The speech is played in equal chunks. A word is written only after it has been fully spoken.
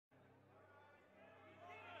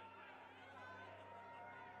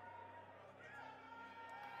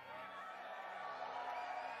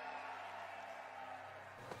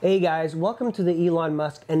Hey guys, welcome to the Elon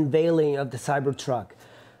Musk unveiling of the Cybertruck.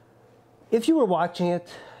 If you were watching it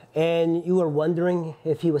and you were wondering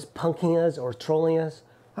if he was punking us or trolling us,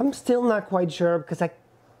 I'm still not quite sure because I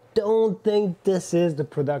don't think this is the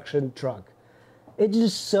production truck. It's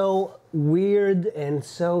just so weird and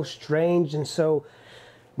so strange and so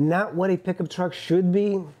not what a pickup truck should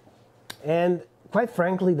be. And quite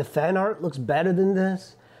frankly, the fan art looks better than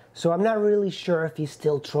this, so I'm not really sure if he's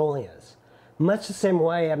still trolling us. Much the same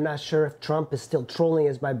way, I'm not sure if Trump is still trolling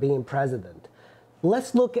us by being president.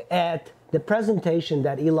 Let's look at the presentation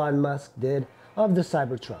that Elon Musk did of the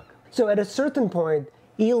Cybertruck. So at a certain point,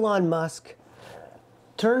 Elon Musk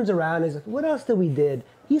turns around and is like, what else did we did?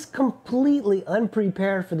 He's completely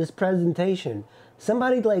unprepared for this presentation.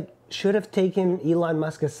 Somebody should have taken Elon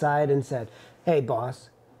Musk aside and said, hey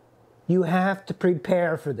boss, you have to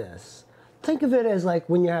prepare for this. Think of it as like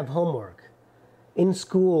when you have homework in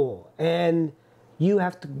school and you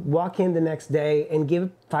have to walk in the next day and give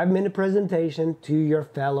a 5-minute presentation to your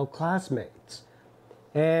fellow classmates.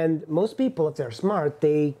 And most people, if they're smart,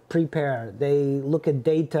 they prepare, they look at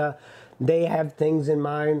data, they have things in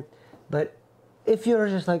mind. But if you're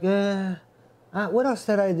just like, what else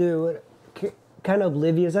did I do? Kind of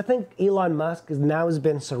oblivious. I think Elon Musk has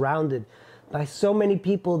been surrounded by so many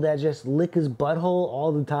people that just lick his butthole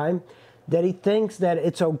all the time that he thinks that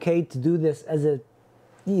it's okay to do this as a,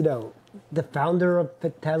 the founder of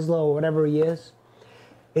Tesla or whatever he is.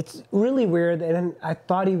 It's really weird, and I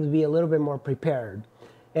thought he would be a little bit more prepared.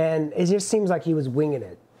 And it just seems like he was winging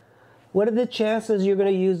it. What are the chances you're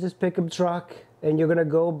going to use this pickup truck and you're going to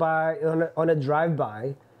go by on a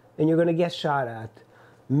drive-by and you're going to get shot at?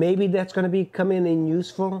 Maybe that's going to be coming in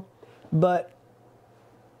useful, but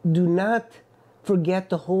do not forget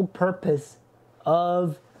the whole purpose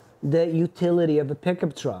of the utility of a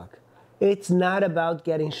pickup truck. It's not about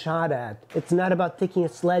getting shot at. It's not about taking a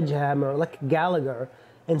sledgehammer like Gallagher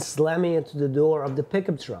and slamming into the door of the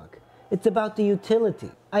pickup truck. It's about the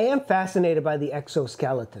utility. I am fascinated by the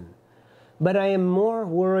exoskeleton, but I am more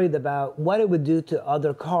worried about what it would do to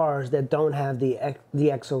other cars that don't have the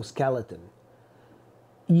exoskeleton.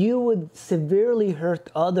 You would severely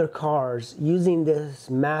hurt other cars using this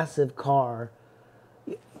massive car.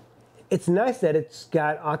 It's nice that it's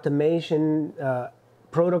got automation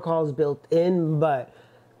protocols built in, but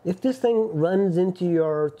if this thing runs into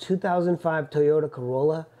your 2005 Toyota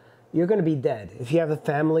Corolla, you're going to be dead. If you have a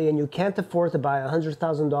family and you can't afford to buy a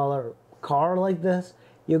 $100,000 car like this,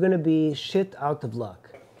 you're going to be shit out of luck.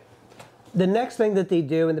 The next thing that they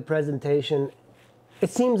do in the presentation, it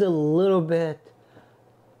seems a little bit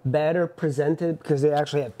better presented because they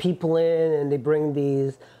actually have people in and they bring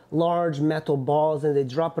these large metal balls and they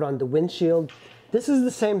drop it on the windshield. This is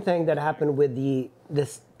the same thing that happened with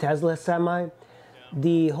this Tesla Semi.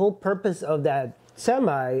 The whole purpose of that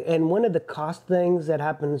Semi, and one of the cost things that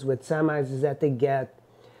happens with semis is that they get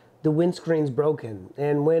the windscreens broken.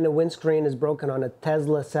 And when a windscreen is broken on a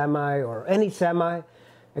Tesla Semi or any Semi,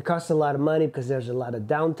 it costs a lot of money because there's a lot of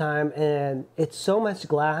downtime and it's so much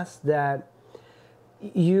glass that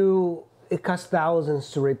it costs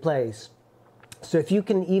thousands to replace. So if you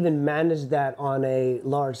can even manage that on a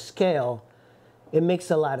large scale, it makes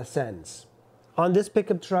a lot of sense. On this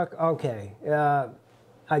pickup truck, okay,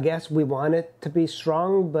 I guess we want it to be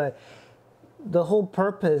strong, but the whole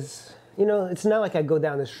purpose, it's not like I go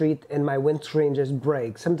down the street and my windscreen just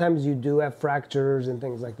breaks. Sometimes you do have fractures and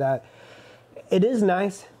things like that. It is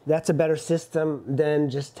nice. That's a better system than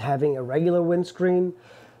just having a regular windscreen,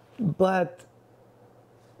 but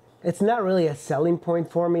it's not really a selling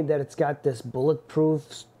point for me that it's got this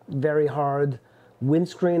bulletproof, very hard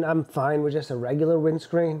windscreen. I'm fine with just a regular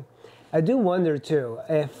windscreen. I do wonder too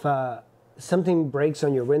if something breaks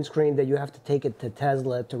on your windscreen that you have to take it to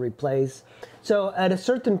Tesla to replace. So at a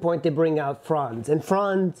certain point they bring out Franz, and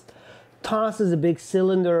Franz tosses a big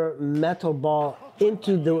cylinder metal ball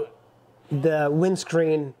into the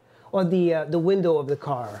windscreen or the window of the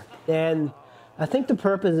car. And I think the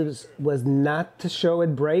purpose was not to show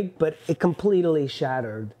it break, but it completely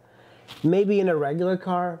shattered. Maybe in a regular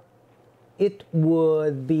car, it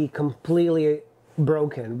would be completely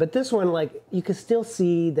broken. But this one, you could still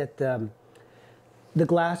see that the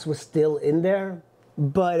glass was still in there,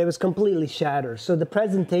 but it was completely shattered. So the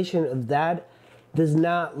presentation of that does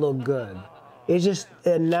not look good. It's just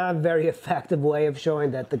a not very effective way of showing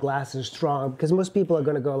that the glass is strong, because most people are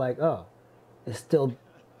going to go like, oh, it's still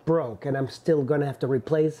broke and I'm still going to have to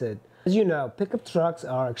replace it. As you know, pickup trucks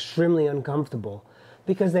are extremely uncomfortable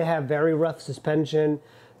because they have very rough suspension.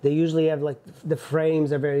 They usually have the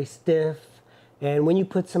frames are very stiff And when you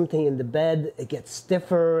put something in the bed, it gets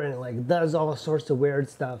stiffer and it like does all sorts of weird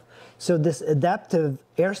stuff. So this adaptive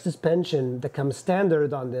air suspension that comes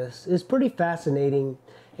standard on this is pretty fascinating.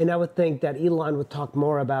 And I would think that Elon would talk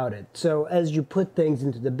more about it. So as you put things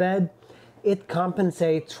into the bed, it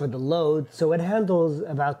compensates for the load, so it handles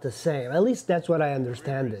about the same. At least that's what I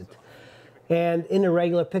understand it. And in a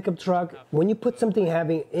regular pickup truck, when you put something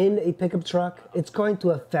heavy in a pickup truck, it's going to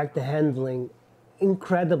affect the handling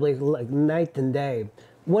incredibly, like night and day.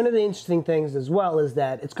 One of the interesting things as well is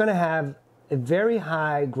that it's going to have a very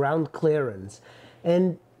high ground clearance.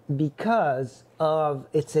 And because of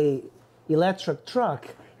it's a electric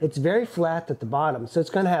truck, it's very flat at the bottom. So it's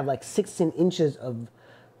going to have like 16 inches of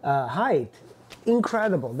height.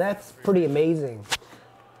 Incredible. That's pretty amazing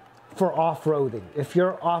for off-roading. If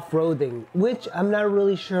you're off-roading, which I'm not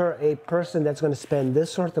really sure a person that's going to spend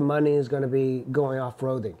this sort of money is going to be going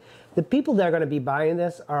off-roading. The people that are going to be buying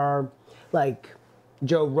this are like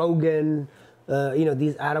Joe Rogan,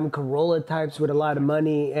 these Adam Carolla types with a lot of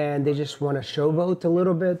money, and they just want to showboat a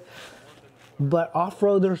little bit. But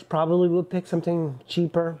off-roaders probably will pick something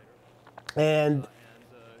cheaper. And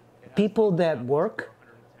people that work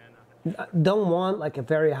don't want like a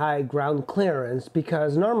very high ground clearance,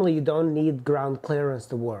 because normally you don't need ground clearance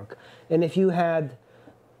to work. And if you've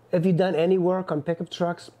done any work on pickup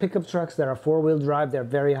trucks that are four-wheel drive, they're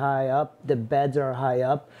very high up, the beds are high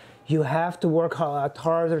up, you have to work a lot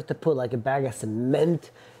harder to put like a bag of cement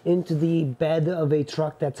into the bed of a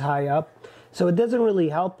truck that's high up. So it doesn't really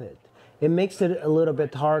help it. It makes it a little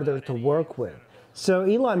bit harder to work with. So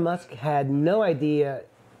Elon Musk had no idea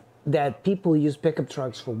that people use pickup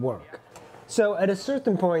trucks for work. So at a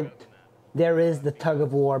certain point, there is the tug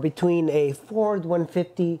of war between a Ford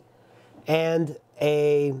 150 and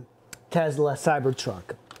a Tesla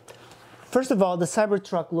Cybertruck. First of all, the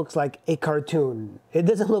Cybertruck looks like a cartoon. It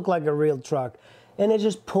doesn't look like a real truck. And it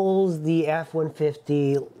just pulls the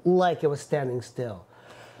F-150 like it was standing still.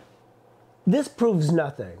 This proves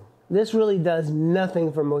nothing. This really does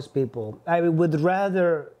nothing for most people. I would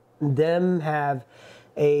rather them have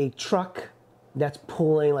a truck that's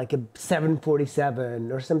pulling like a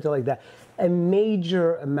 747 or something like that, a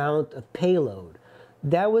major amount of payload.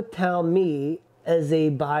 That would tell me as a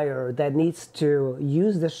buyer that needs to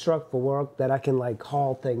use this truck for work that I can like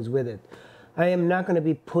haul things with it. I am not going to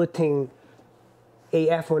be putting a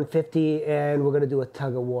F-150 and we're going to do a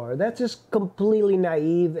tug of war. That's just completely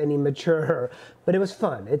naive and immature, but it was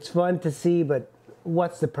fun. It's fun to see, but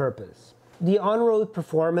what's the purpose? The on-road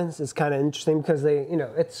performance is kind of interesting because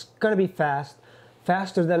it's going to be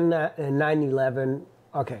faster than a 911.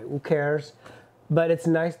 Okay, who cares? But it's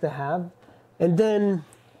nice to have. And then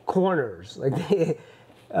corners,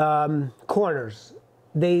 corners.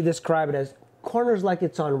 They describe it as corners like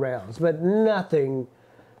it's on rails, but nothing.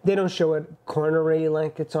 They don't show it cornery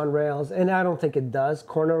like it's on rails, and I don't think it does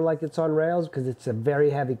corner like it's on rails because it's a very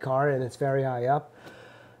heavy car and it's very high up.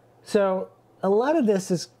 So a lot of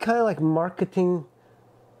this is kind of like marketing,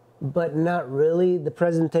 but not really. The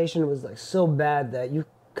presentation was like so bad that you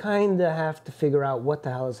kind of have to figure out what the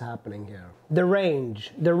hell is happening here. The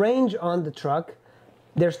range on the truck,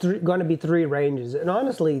 there's going to be 3 ranges. And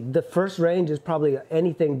honestly, the first range is probably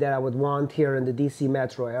anything that I would want here in the DC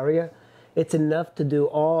metro area. It's enough to do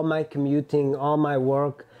all my commuting, all my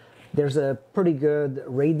work. There's a pretty good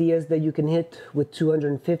radius that you can hit with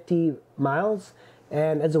 250 miles.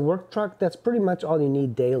 And as a work truck, that's pretty much all you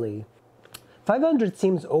need daily. 500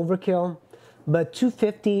 seems overkill, but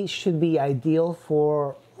 250 should be ideal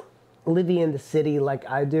for living in the city like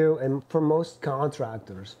I do and for most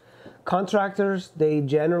contractors. Contractors, they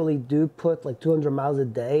generally do put like 200 miles a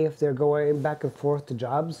day if they're going back and forth to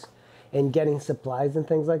jobs and getting supplies and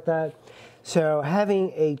things like that. So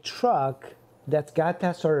having a truck that's got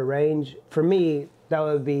that sort of range, for me, that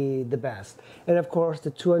would be the best. And of course, the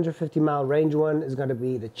 250-mile range one is going to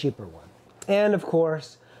be the cheaper one. And of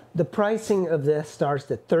course, the pricing of this starts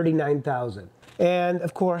at $39,000. And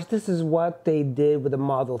of course, this is what they did with the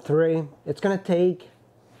Model 3. It's going to take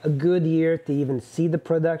a good year to even see the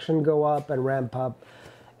production go up and ramp up.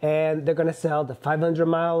 And they're going to sell the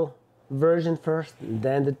 500-mile version first, and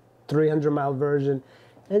then the 300-mile version,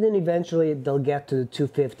 and then eventually they'll get to the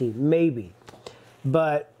 250, maybe.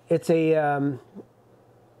 But it's a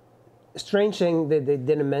strange thing that they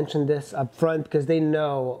didn't mention this up front, because they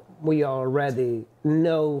know we already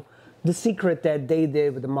know the secret that they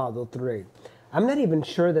did with the Model 3. I'm not even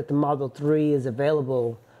sure that the Model 3 is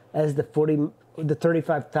available as the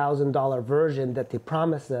 $35,000 version that they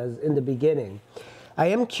promised us in the beginning. I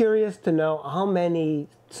am curious to know how many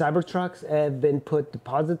Cybertrucks have been put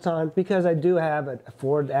deposits on, because I do have a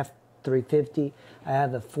Ford F-350. I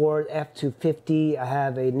have a Ford F-250. I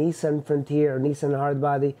have a Nissan Frontier, or Nissan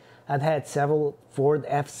Hardbody. I've had several Ford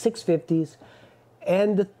F-650s.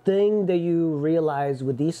 And the thing that you realize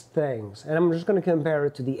with these things, and I'm just going to compare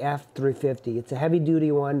it to the F-350. It's a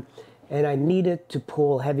heavy-duty one, and I need it to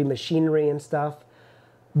pull heavy machinery and stuff.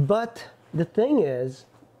 But the thing is,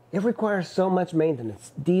 it requires so much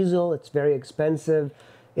maintenance. Diesel, it's very expensive.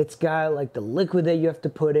 It's got like the liquid that you have to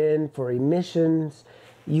put in for emissions.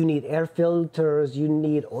 You need air filters, you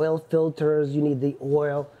need oil filters, you need the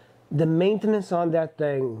oil. The maintenance on that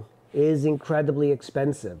thing is incredibly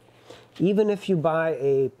expensive. Even if you buy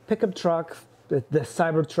a pickup truck, the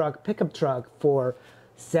Cybertruck pickup truck for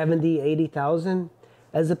 70, 80,000,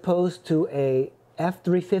 as opposed to a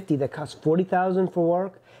F-350 that costs 40,000 for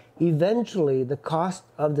work, eventually the cost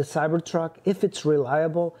of the Cybertruck, if it's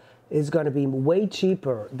reliable, is going to be way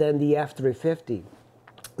cheaper than the F-350.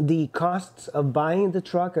 The costs of buying the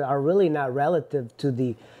truck are really not relative to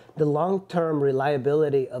the long-term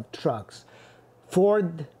reliability of trucks.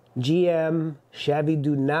 Ford, GM, Chevy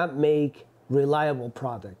do not make reliable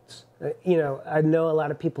products. You know, I know a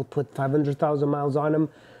lot of people put 500,000 miles on them,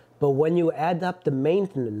 but when you add up the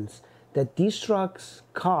maintenance that these trucks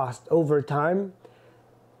cost over time,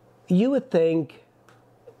 you would think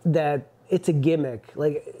that it's a gimmick.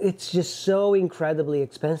 Like, it's just so incredibly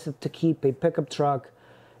expensive to keep a pickup truck,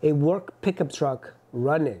 a work pickup truck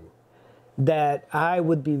running, that I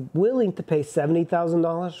would be willing to pay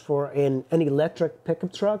 $70,000 for an electric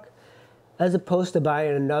pickup truck as opposed to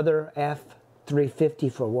buying another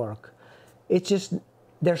F-350 for work. It's just,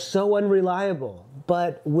 they're so unreliable.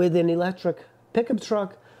 But with an electric pickup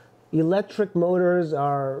truck, electric motors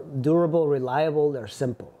are durable, reliable, they're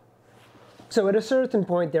simple. So at a certain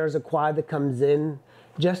point, there's a quad that comes in,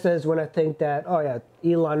 just as when I think that, oh yeah,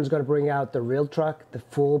 Elon is going to bring out the real truck, the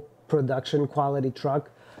full production quality truck.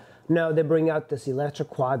 No, they bring out this electric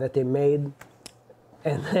quad that they made,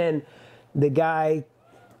 and then the guy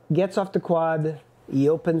gets off the quad, he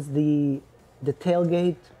opens the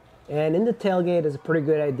tailgate, and in the tailgate is a pretty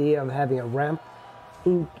good idea of having a ramp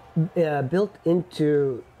built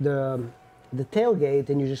into the tailgate,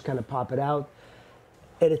 and you just kind of pop it out.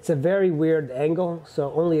 And it's a very weird angle,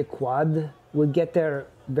 so only a quad would get there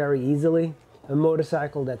very easily. A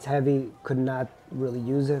motorcycle that's heavy could not really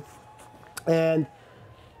use it. And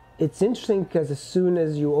it's interesting because as soon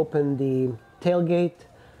as you open the tailgate,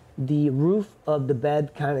 the roof of the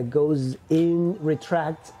bed kind of goes in,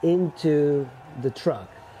 retracts into the truck.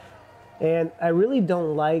 And I really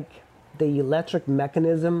don't like the electric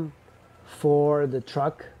mechanism for the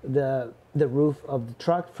truck, the roof of the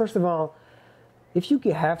truck. First of all, if you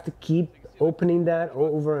have to keep opening that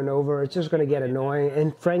over and over, it's just going to get annoying.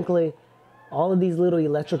 And frankly, all of these little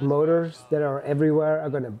electric motors that are everywhere are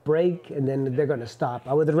going to break and then they're going to stop.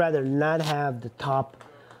 I would rather not have the top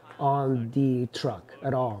on the truck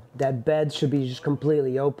at all. That bed should be just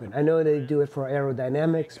completely open. I know they do it for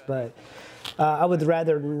aerodynamics, but I would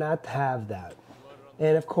rather not have that.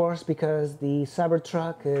 And of course, because the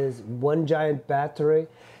Cybertruck is one giant battery,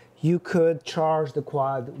 you could charge the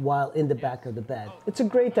quad while in the back of the bed. It's a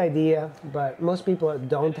great idea, but most people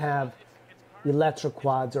don't have electric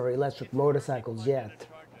quads or electric motorcycles yet.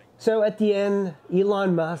 So at the end,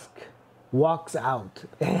 Elon Musk walks out,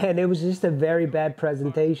 and it was just a very bad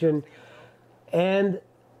presentation. And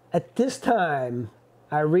at this time,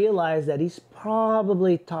 I realized that he's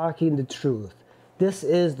probably talking the truth. This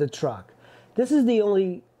is the truck. This is the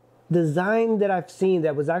only design that I've seen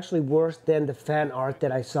that was actually worse than the fan art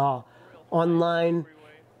that I saw online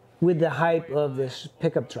with the hype of this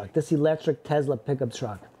pickup truck, this electric Tesla pickup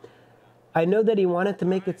truck. I know that he wanted to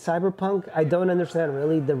make it cyberpunk. I don't understand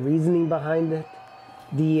really the reasoning behind it.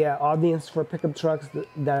 The audience for pickup trucks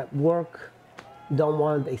that work don't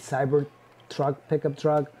want a Cybertruck pickup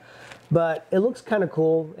truck, but it looks kind of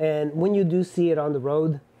cool. And when you do see it on the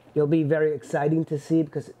road, it'll be very exciting to see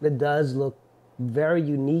because it does look very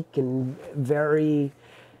unique and very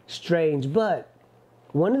strange. But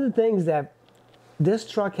one of the things that this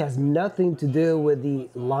truck has nothing to do with the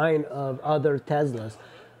line of other Teslas.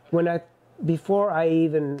 Before I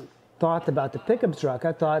even thought about the pickup truck,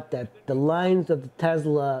 I thought that the lines of the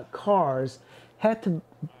Tesla cars had to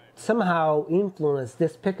somehow influence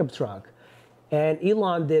this pickup truck. And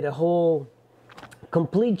Elon did a whole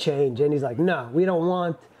complete change, and he's like, no, we don't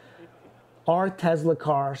want our Tesla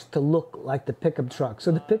cars to look like the pickup truck.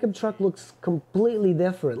 So the pickup truck looks completely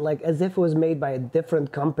different, like as if it was made by a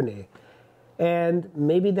different company. And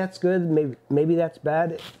maybe that's good, maybe that's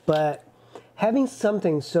bad, but having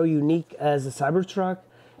something so unique as a Cybertruck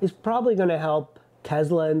is probably going to help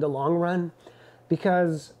Tesla in the long run,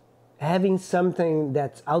 because having something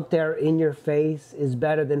that's out there in your face is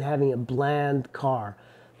better than having a bland car.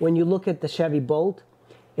 When you look at the Chevy Bolt,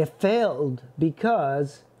 it failed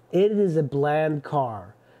because it is a bland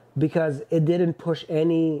car, because it didn't push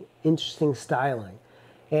any interesting styling.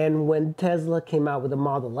 And when Tesla came out with the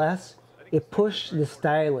Model S, it pushed the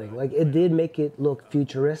styling. Like, it did make it look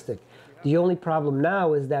futuristic. The only problem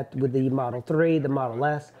now is that with the Model 3, the Model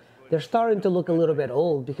S, they're starting to look a little bit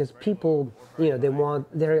old because people,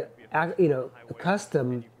 they're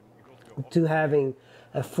accustomed to having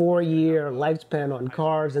a 4-year lifespan on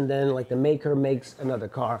cars, and then like the maker makes another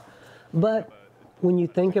car. But when you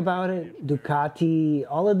think about it, Ducati,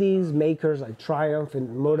 all of these makers like Triumph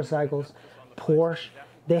and motorcycles, Porsche,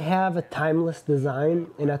 they have a timeless design,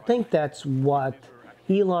 and I think that's what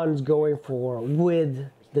Elon's going for with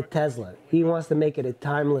the Tesla. He wants to make it a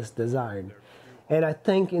timeless design. And I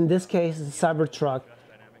think in this case, the Cybertruck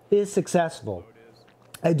is successful.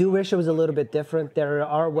 I do wish it was a little bit different. There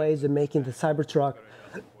are ways of making the Cybertruck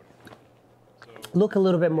look a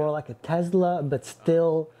little bit more like a Tesla, but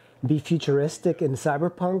still be futuristic and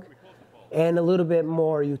cyberpunk, and a little bit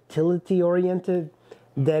more utility oriented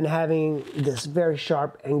than having this very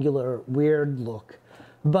sharp, angular, weird look.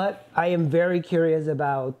 But I am very curious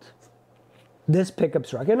about this pickup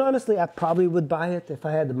truck, and honestly, I probably would buy it if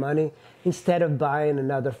I had the money instead of buying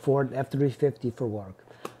another Ford F-350 for work.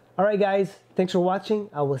 All right, guys, thanks for watching.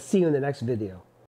 I will see you in the next video.